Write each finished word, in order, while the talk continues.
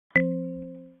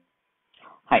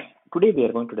Hi, today we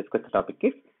are going to discuss the topic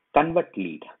is convert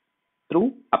lead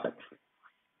through Apex.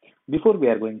 Before we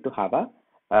are going to have a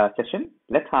session,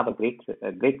 let's have a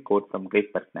great quote from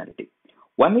great personality.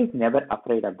 One is never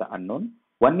afraid of the unknown.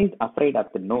 One is afraid of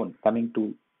the known coming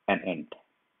to an end.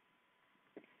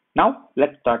 Now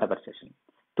let's start our session.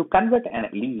 To convert a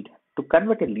lead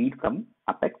from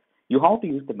Apex, you have to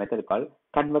use the method called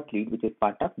convert lead, which is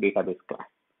part of database class.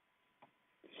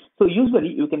 So usually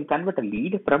you can convert a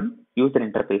lead from user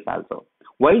interface also.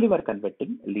 While you are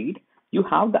converting lead, you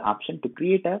have the option to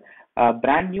create a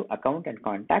brand new account and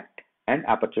contact and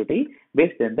opportunity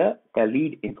based on the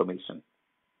lead information.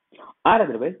 Or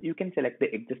otherwise, you can select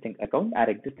the existing account or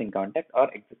existing contact or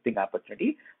existing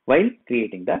opportunity while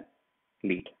creating the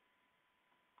lead.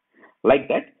 Like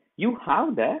that, you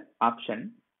have the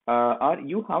option or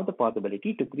you have the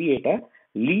possibility to create a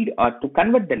lead or to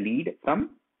convert the lead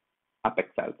from Apex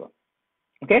also.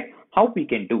 Okay, how we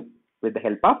can do with the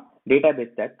help of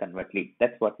database that convert lead.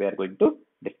 That's what we are going to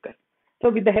discuss. So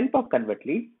with the help of convert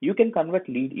lead, you can convert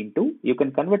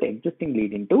existing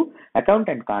lead into account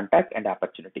and contact and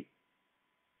opportunity.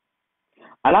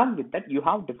 Along with that, you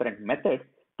have different methods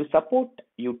to support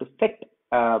you to set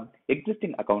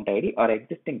existing account ID or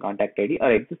existing contact ID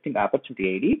or existing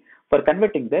opportunity ID for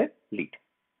converting the lead.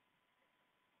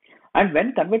 And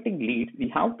when converting leads, we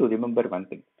have to remember one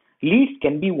thing. Leads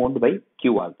can be owned by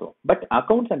queue also, but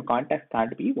accounts and contacts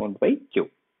can't be owned by queue.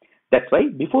 That's why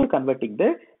before converting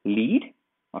the lead,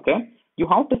 okay, you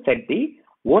have to set the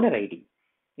owner ID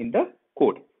in the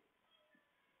code.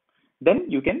 Then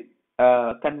you can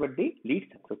convert the lead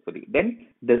successfully. Then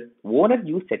the owner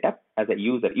you set up as a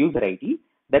user ID,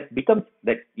 that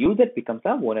user becomes a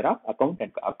owner of account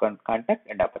and contact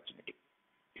and opportunity.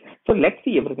 So let's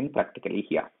see everything practically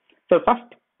here. So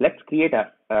first, let's create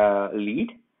a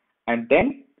lead and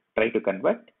then try to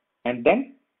convert and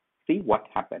then see what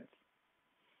happens.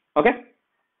 Okay.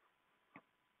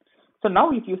 So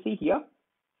now if you see here,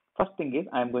 first thing is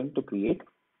I am going to create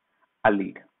a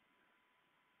lead.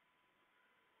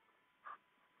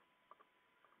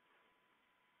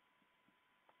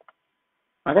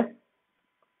 Okay.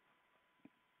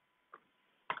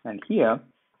 And here,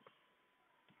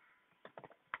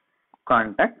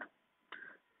 contact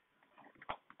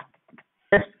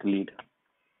test lead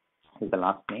is the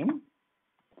last name,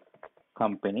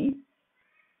 company,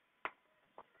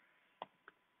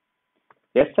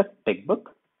 SF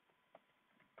textbook,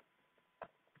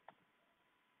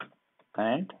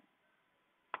 and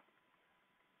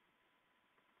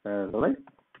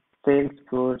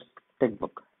Salesforce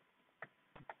textbook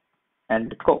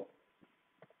and co.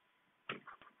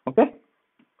 Okay,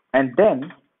 and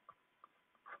then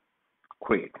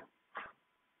create.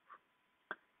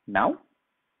 Now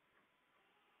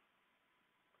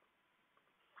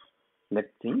let's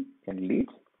see in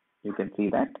leads. You can see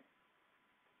that.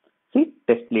 See,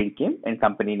 test lead came and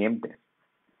company name this.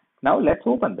 Now let's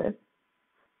open this.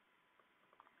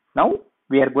 Now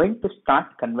we are going to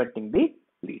start converting the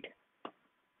lead.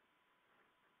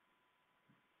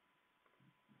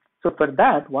 So for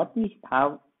that, what we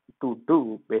have to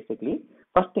do basically,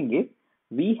 first thing is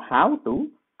we have to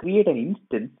create an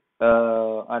instance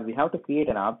or we have to create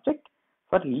an object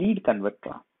for lead convert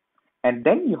class. And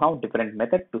then you have different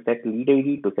methods to set lead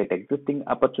ID, to set existing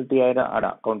opportunity ID or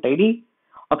account ID.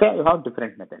 Okay, you have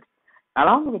different methods.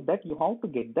 Along with that, you have to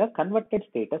get the converted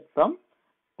status from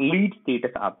lead status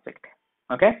object.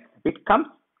 Okay, it comes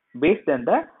based on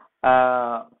the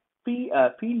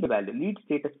field value, lead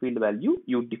status field value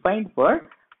you defined for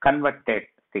converted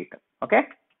status. Okay,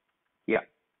 yeah.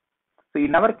 So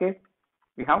in our case,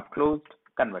 we have closed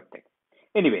converted.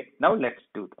 Anyway, now let's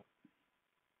do this.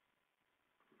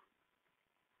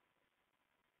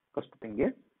 First thing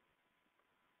is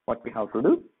what we have to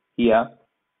do here.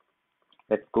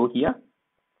 Let's go here.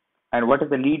 And what is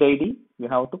the lead ID? We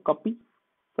have to copy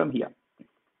from here.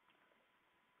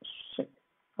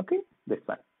 Okay, this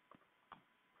one.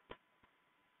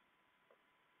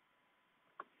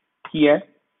 Here,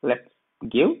 let's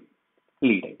give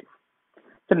lead ID.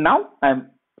 So now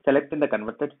I'm selecting the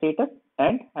converted status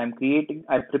and I created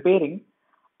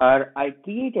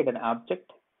an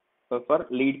object for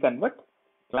lead convert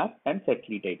class and set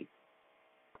lead ID.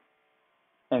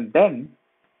 And then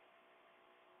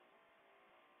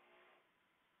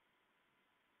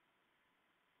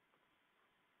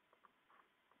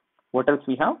what else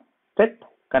we have? Set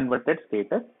converted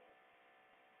status.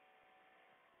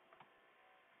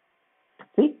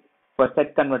 See, for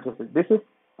set converted status, this is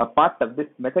a part of this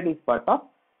method is part of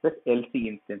this LC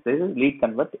instance. This is lead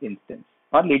convert instance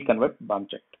or lead convert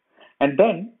object. And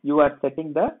then you are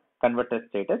setting the converted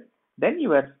status. Then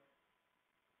you are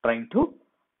trying to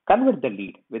convert the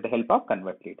lead with the help of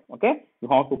convert lead. Okay, you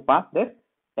have to pass this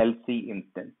LC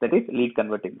instance, that is lead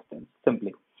convert instance,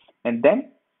 simply, and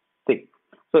then see.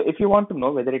 So if you want to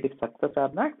know whether it is success or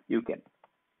not, you can.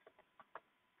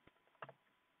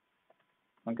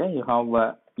 Okay, you have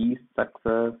is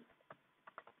success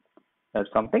or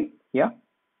something here.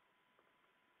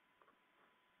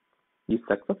 Is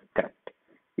success, correct.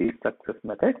 Is success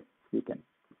method, you can.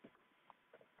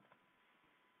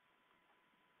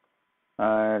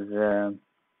 Or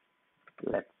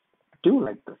let's do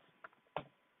like this.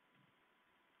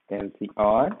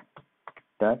 LCR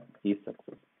dot is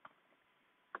success.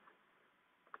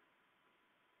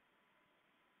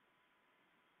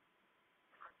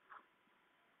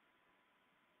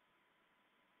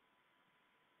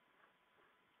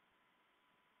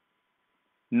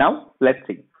 Now let's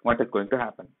see what is going to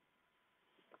happen.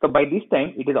 So by this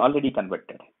time it is already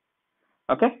converted.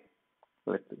 Okay,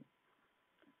 let's see.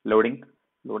 Loading,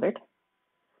 loaded.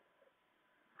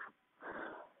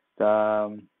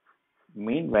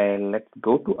 Meanwhile, let's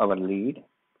go to our lead,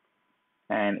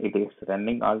 and it is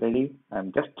running already.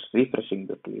 I'm just refreshing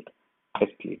this lead,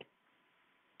 test lead.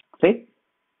 See,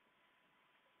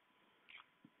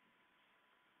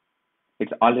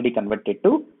 it's already converted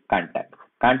to contact.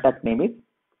 Contact name is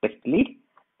test lead,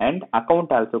 and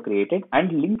account also created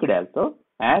and linked also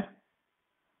as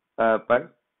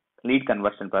per lead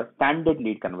conversion process, standard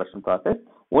lead conversion process.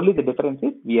 Only the difference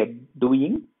is we are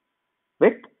doing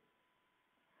with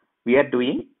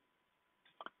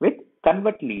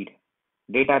convert lead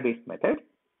database method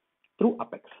through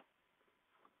Apex.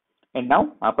 And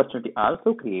now opportunity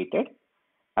also created.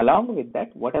 Along with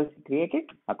that, what else created?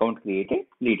 Account created,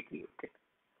 lead created,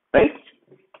 right?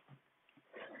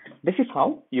 This is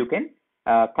how you can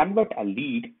convert a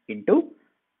lead into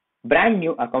brand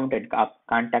new account and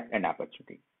contact and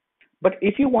opportunity. But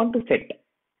if you want to set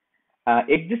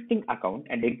existing account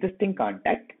and existing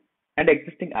contact and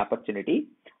existing opportunity,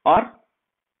 or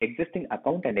existing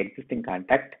account and existing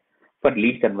contact for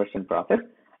lead conversion process,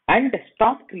 and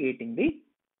stop creating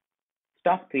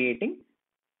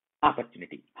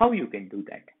opportunity, how you can do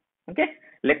that? Okay,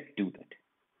 let's do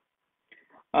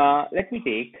that. Let me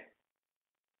take,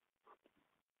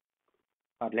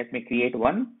 or let me create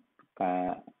one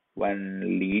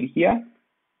lead here.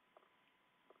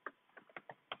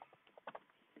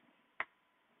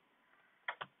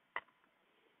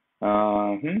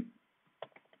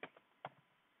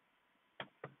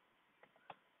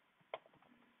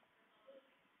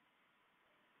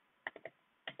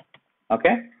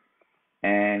 Okay,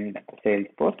 and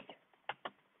Salesforce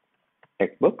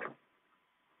textbook.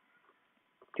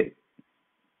 Okay.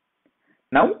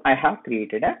 Now I have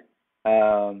created a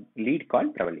lead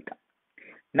called Pravalika.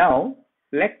 Now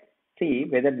let's see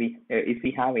whether if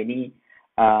we have any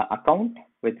account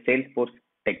with Salesforce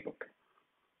textbook.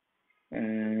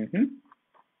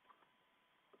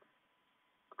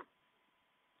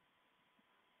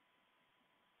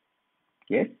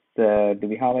 Yes, do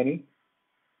we have any?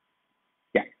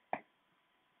 Yeah,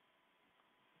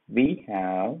 we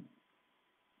have.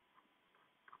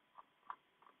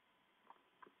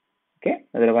 Okay,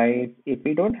 otherwise, if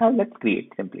we don't have, let's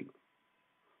create simply.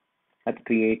 Let's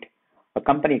create a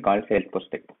company called Salesforce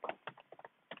textbook.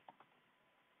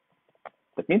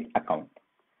 That means account.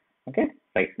 Okay,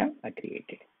 right now I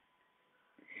created.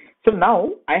 So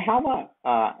now I have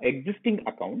a existing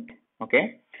account.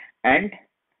 Okay, and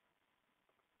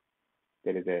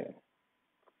there is a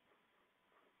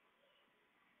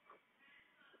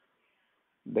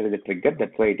trigger,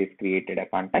 that's why it is created a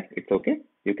contact. It's okay,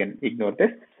 you can ignore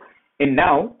this. And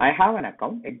now I have an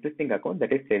account, existing account,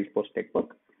 that is Salesforce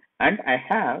textbook, and I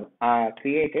have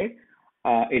created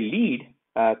a lead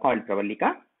called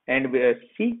Pravalika, and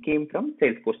she came from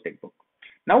Salesforce textbook.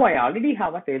 Now I already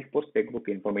have a Salesforce textbook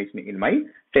information in my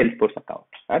Salesforce account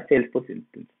or Salesforce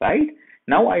instance, right?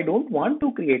 Now I don't want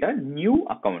to create a new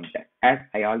account as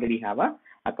I already have a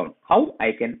account. How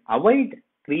I can avoid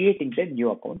creating the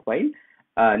new account while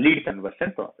lead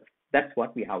conversion process? That's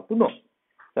what we have to know.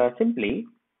 So simply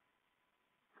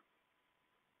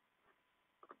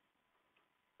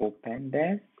open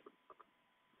this.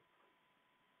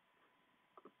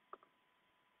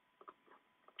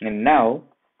 And now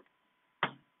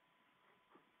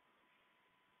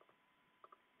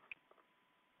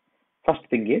first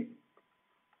thing is,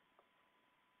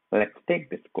 let's take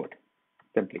this code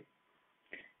simply.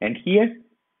 And here,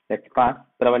 let's pass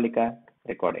Pravalika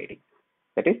record ID.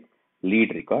 That is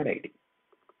lead record ID.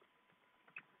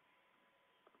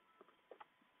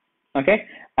 Okay.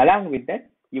 Along with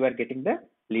that, you are getting the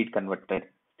lead converted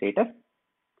status.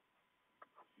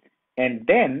 And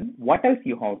then what else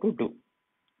you have to do?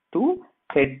 To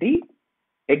set the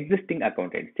existing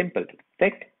account ID. Simple.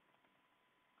 Set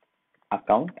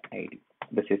account ID.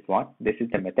 This is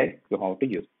the method you have to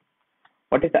use.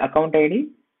 What is the account ID?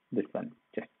 This one.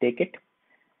 Just take it.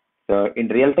 So in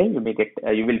real time, you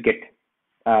will get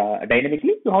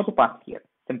dynamically. You have to pass here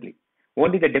simply.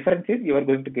 Only the difference is you are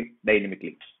going to get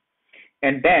dynamically.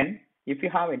 And then if you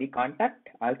have any contact,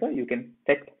 also you can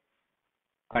set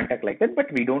contact like that.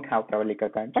 But we don't have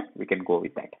Pravalika contact. We can go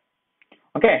with that.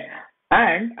 Okay.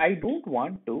 And I don't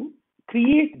want to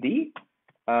create the.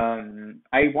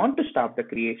 I want to stop the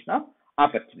creation of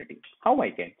opportunities. How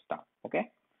I can stop? Okay.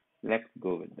 Let's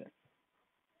go with this.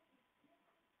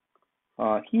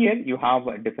 Here you have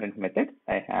a different method.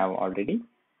 I have already.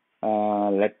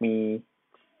 Let me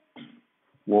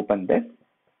open this.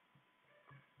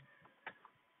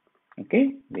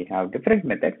 Okay, we have different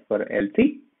methods for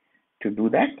LC to do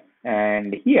that.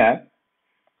 And here,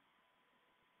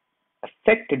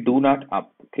 set do not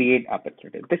create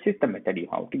opportunity. This is the method you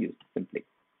have to use simply.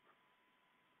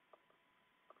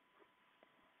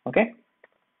 Okay.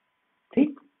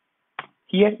 See,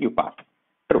 here you pass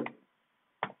true.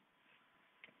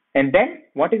 And then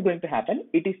what is going to happen?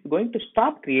 It is going to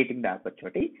stop creating the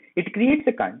opportunity. It creates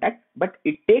a contact, but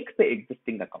it takes the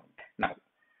existing account now.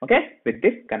 Okay, with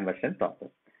this conversion process.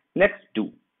 Let's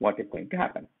do what is going to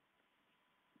happen.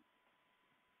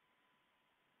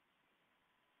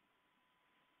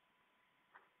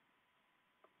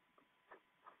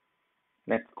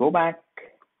 Let's go back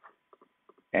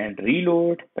and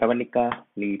reload Pravalika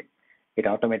lead. It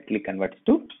automatically converts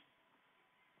to.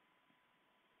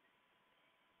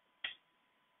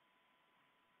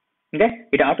 Okay,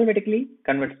 it automatically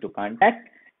converts to contact,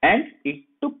 and it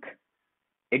took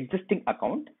existing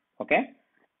account. Okay,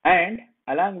 and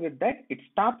along with that, it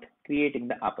stopped creating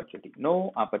the opportunity.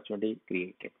 No opportunity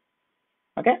created.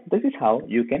 Okay, this is how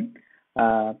you can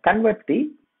convert the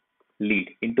lead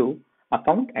into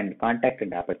account and contact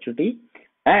and opportunity,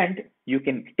 and you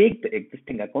can take the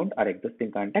existing account or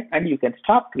existing contact, and you can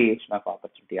stop creation of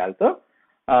opportunity also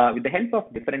with the help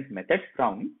of different methods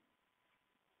from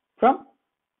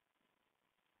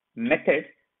methods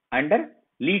under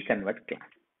Leadconvert class.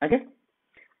 Okay.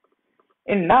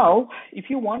 And now, if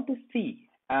you want to see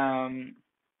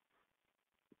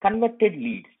converted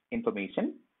leads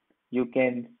information, you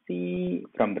can see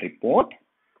from report.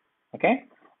 Okay.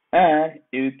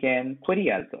 You can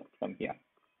query also from here.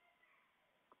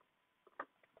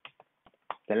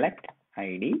 Select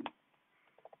ID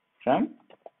from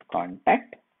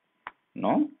contact.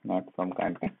 No, not from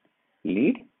contact.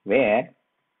 Lead where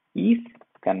is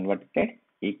converted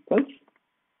equals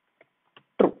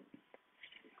true.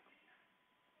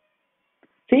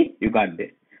 See, you got this.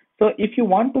 So if you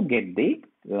want to get the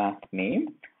last name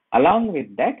along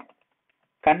with that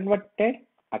converted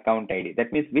account ID,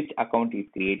 that means which account is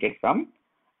created from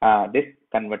this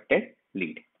converted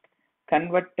lead.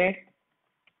 Converted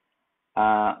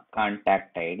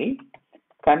contact ID,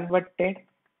 converted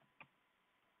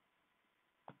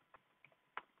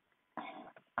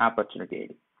opportunity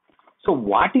ID. So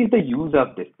what is the use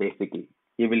of this basically?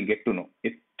 You will get to know.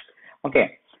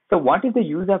 Okay. So what is the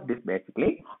use of this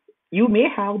basically? You may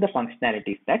have the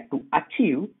functionalities that to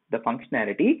achieve the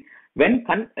functionality when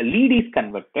a lead is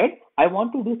converted, I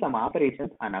want to do some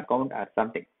operations on account or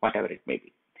something, whatever it may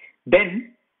be.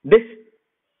 Then this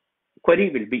query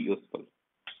will be useful.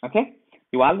 Okay.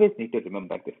 You always need to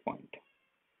remember this point.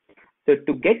 So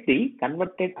to get the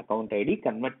converted account ID,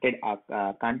 converted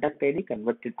contact ID,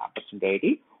 converted opportunity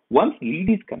ID, once lead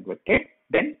is converted,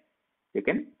 then you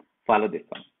can follow this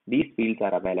one. These fields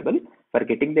are available for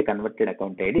getting the converted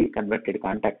account ID, converted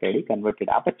contact ID, converted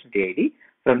opportunity ID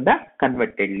from the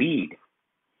converted lead.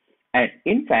 And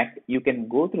in fact, you can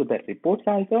go through the reports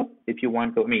also if you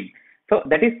want to. So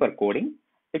that is for coding.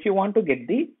 If you want to get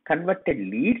the converted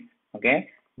leads, okay,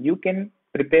 you can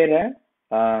prepare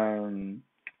a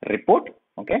report,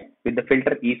 okay, with the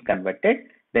filter is converted.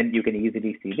 Then you can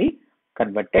easily see the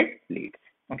converted leads.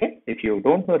 Okay, if you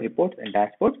don't know reports and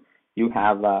dashboards, you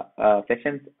have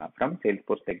sessions from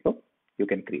Salesforce Textbook you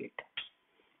can create.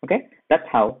 Okay, that's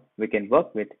how we can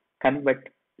work with convert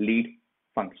lead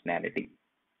functionality.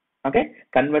 Okay,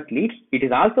 convert leads, it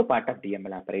is also part of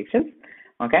DML operations.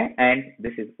 Okay, and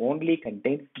this is only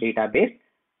contains database.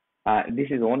 This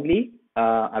is only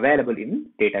available in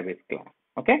database class.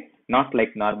 Okay, not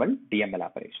like normal DML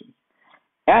operations.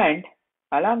 And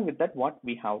along with that, what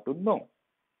we have to know.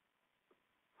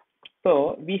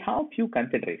 So we have few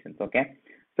considerations. Okay,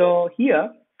 so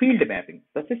here field mapping.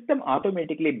 The system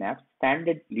automatically maps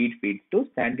standard lead fields to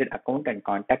standard account and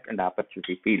contact and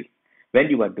opportunity fields when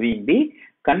you are doing the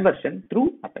conversion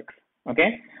through Apex.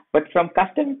 Okay, but from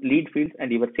custom lead fields,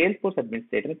 and your Salesforce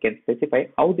administrator can specify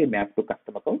how they map to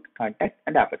custom account, contact,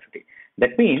 and opportunity.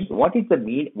 That means what is the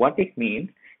mean? What it means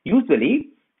usually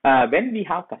when we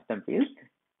have custom fields,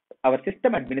 our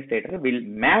system administrator will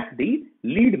map the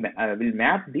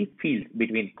fields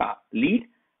between lead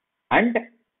and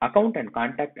account and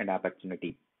contact and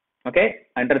opportunity. Okay,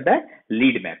 under the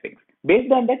lead mappings.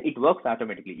 Based on that, it works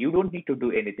automatically. You don't need to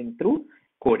do anything through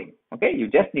coding. Okay, you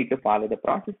just need to follow the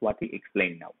process what we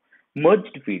explained now.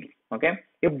 Merged fields. Okay,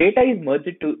 if data is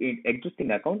merged to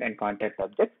existing account and contact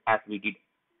objects as we did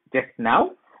just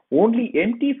now, only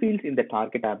empty fields in the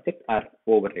target object are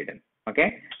overridden.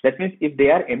 Okay, that means if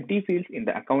there are empty fields in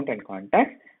the account and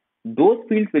contact, those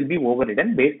fields will be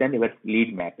overridden based on your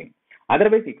lead mapping.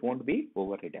 Otherwise, it won't be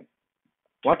overridden.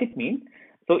 What it means,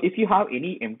 so if you have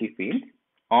any empty fields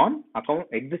on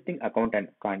existing account and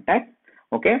contact,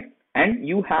 okay, and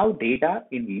you have data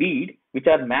in lead which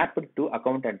are mapped to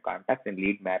account and contacts in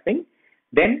lead mapping,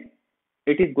 then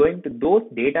those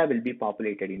data will be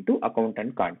populated into account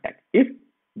and contact if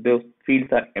those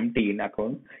fields are empty in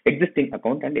existing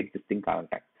account and existing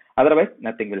contact. Otherwise,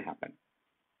 nothing will happen.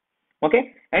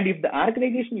 Okay, and if the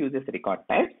organization uses record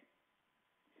types,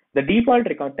 the default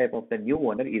record type of the new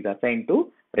owner is assigned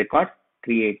to records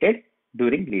created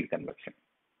during lead conversion.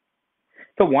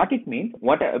 So what it means,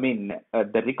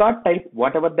 the record type,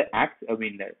 whatever the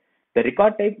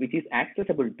record type which is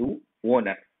accessible to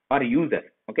owner or user,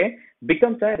 okay,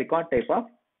 becomes a record type of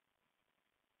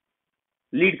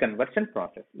lead conversion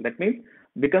process. That means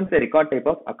becomes a record type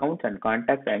of accounts and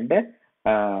contacts and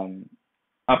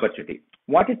opportunity.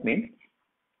 What it means,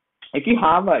 if you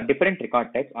have different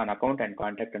record types on account and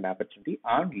contact and opportunity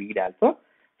on lead also,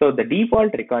 so the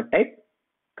default record type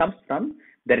comes from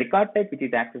the record type which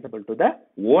is accessible to the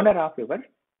owner of your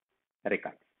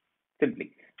record.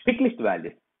 Simply, pick list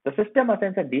values. The system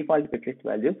assigns a default pick list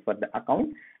values for the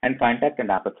account and contact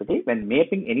and opportunity when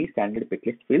mapping any standard pick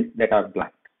list fields that are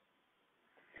blank.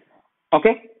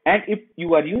 Okay, and if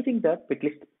you are using the pick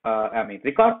list,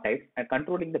 record types and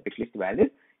controlling the pick list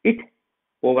values, it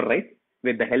overrides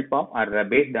with the help of or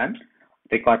based on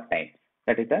record time.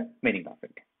 That is the meaning of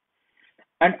it.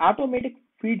 And automatic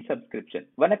feed subscription.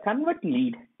 When we convert a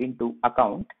lead into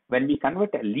account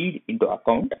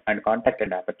and contact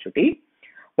and opportunity,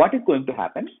 what is going to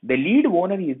happen? The lead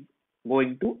owner is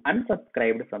going to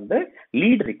unsubscribe from the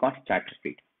lead record charter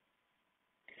feed.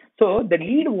 So the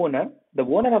lead owner, the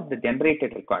owner of the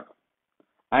generated record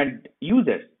and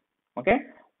users, okay,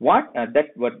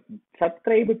 that were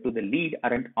subscribed to the lead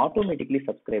aren't automatically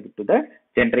subscribed to the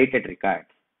generated records.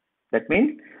 That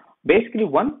means basically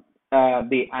once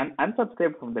they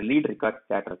unsubscribe from the lead record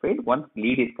charter feed, once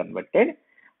lead is converted,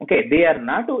 okay, they are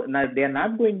not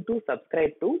going to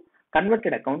subscribe to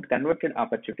converted account, converted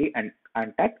opportunity and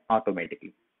contact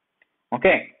automatically.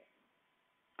 Okay.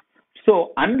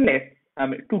 So unless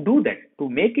to do that, to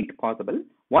make it possible,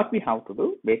 what we have to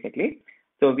do basically,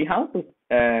 so we have to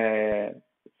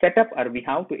set up or we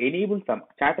have to enable some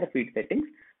charter feed settings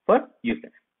for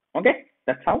users. Okay,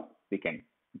 that's how we can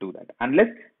do that. Unless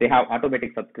they have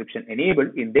automatic subscription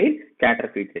enabled in their charter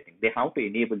feed setting, they have to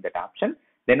enable that option.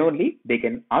 Then only they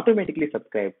can automatically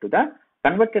subscribe to the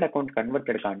converted account,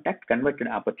 converted contact, converted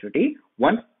opportunity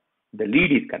once the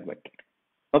lead is converted.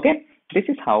 Okay, this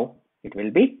is how it will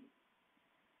be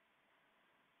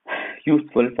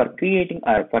useful for creating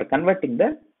or for converting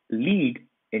the lead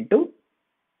into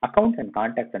accounts and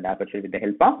contacts and opportunity with the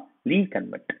help of lead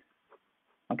convert.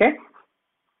 Okay,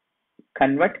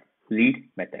 convert lead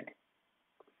method.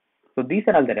 So these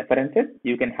are all the references.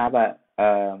 You can have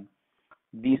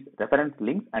these reference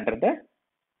links under the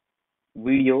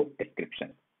video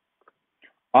description.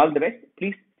 All the best.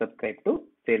 Please subscribe to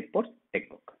Salesforce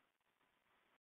Textbook.